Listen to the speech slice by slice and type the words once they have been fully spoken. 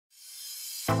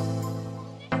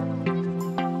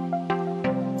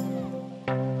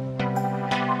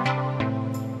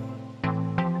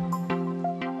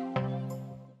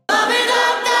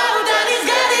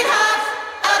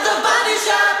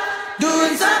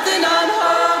nothing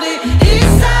unholy. He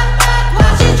sat back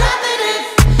while she dropping it.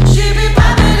 She be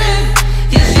popping it.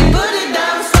 Yeah, she put it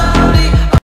down slowly.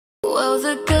 Well,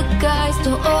 the good guys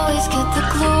don't always get the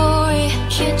glory.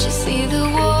 Can't you see the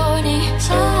warning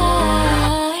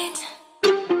signs?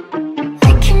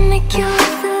 I can make you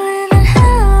live the living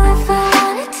hell if I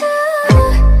wanted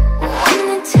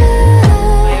to.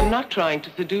 I am not trying to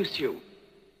seduce you.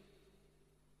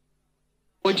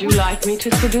 Would you like me to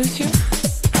seduce you?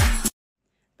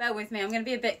 Bear with me, I'm going to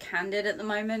be a bit candid at the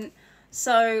moment.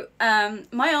 So,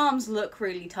 my arms look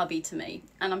really tubby to me,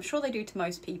 and I'm sure they do to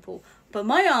most people, but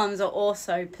my arms are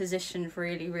also positioned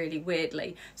really, really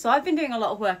weirdly. So I've been doing a lot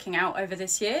of working out over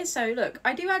this year, so look,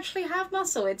 I do actually have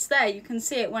muscle, it's there, you can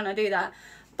see it when I do that,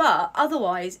 but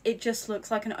otherwise it just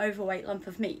looks like an overweight lump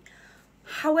of meat.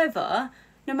 However,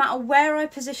 no matter where I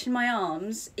position my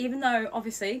arms, even though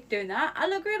obviously doing that, I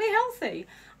look really healthy.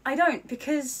 I don't,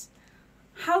 because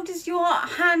how does your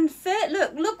hand fit?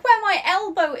 Look where my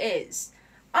elbow is.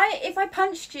 If I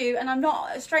punched you and I'm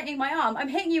not straightening my arm, I'm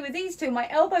hitting you with these two, my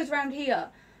elbow's round here.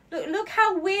 Look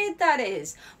how weird that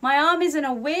is. My arm is in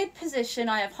a weird position,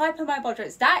 I have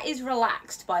hypermobile. That is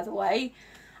relaxed, by the way.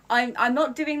 I'm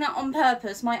not doing that on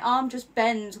purpose, my arm just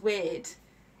bends weird.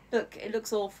 Look, it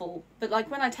looks awful. But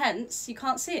like when I tense, you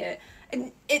can't see it.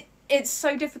 And it's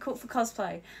so difficult for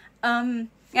cosplay.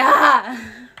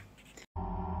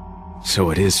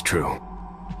 So it is true.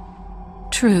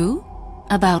 True?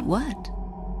 About what?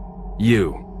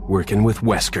 You, working with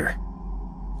Wesker.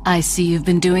 I see you've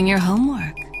been doing your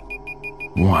homework.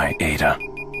 Why, Ada?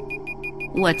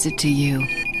 What's it to you?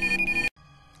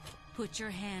 Put your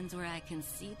hands where I can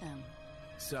see them.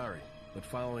 Sorry, but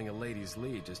following a lady's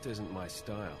lead just isn't my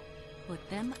style. Put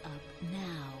them up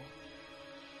now.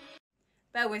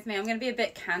 Bear with me, I'm going to be a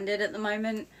bit candid at the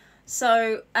moment.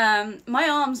 So, my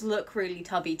arms look really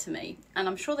tubby to me, and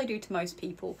I'm sure they do to most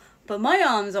people, but my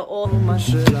arms are all...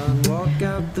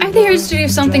 I'm here to do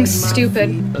something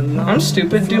stupid. I'm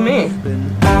stupid, do me.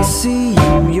 I see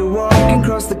you, you're walking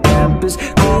across the campus.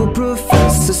 Cool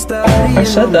professor studying. I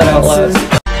said that out loud.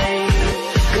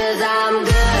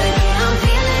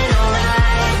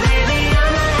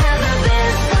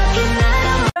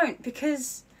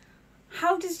 Because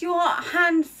how does your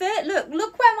hand fit?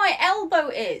 Look where my elbow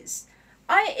is.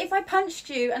 If I punched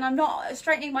you and I'm not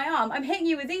straightening my arm, I'm hitting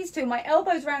you with these two, my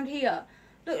elbow's round here.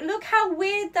 Look how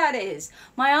weird that is.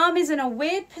 My arm is in a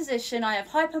weird position, I have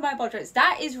hypermobile.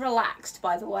 That is relaxed,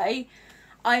 by the way.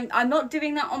 I'm not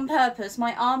doing that on purpose,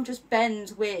 my arm just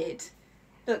bends weird.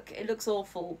 Look, it looks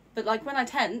awful. But like when I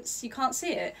tense, you can't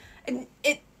see it. And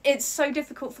it's so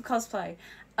difficult for cosplay.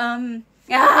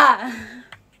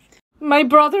 My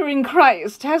brother in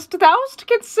Christ, hast thou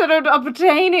considered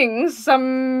obtaining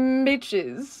some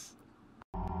bitches?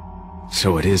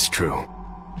 So it is true.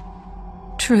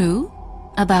 True?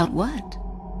 About what?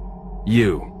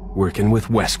 You, working with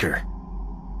Wesker.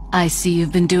 I see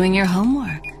you've been doing your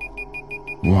homework.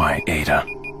 Why, Ada?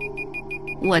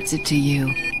 What's it to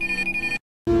you?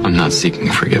 I'm not seeking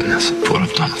forgiveness for what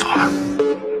I've done, Father.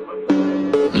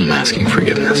 I'm asking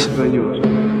forgiveness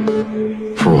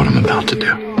for what I'm about to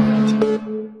do.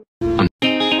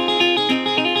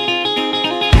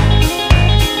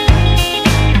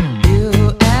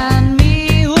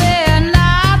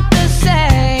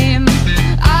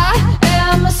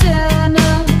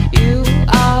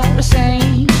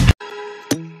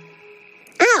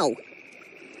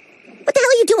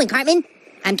 Cartman?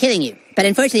 I'm killing you, but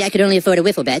unfortunately I could only afford a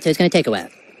wiffle bat, so it's gonna take a while.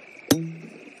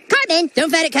 Cartman! Don't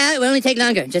fight it, Kyle. It will only take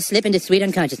longer. Just slip into sweet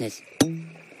unconsciousness.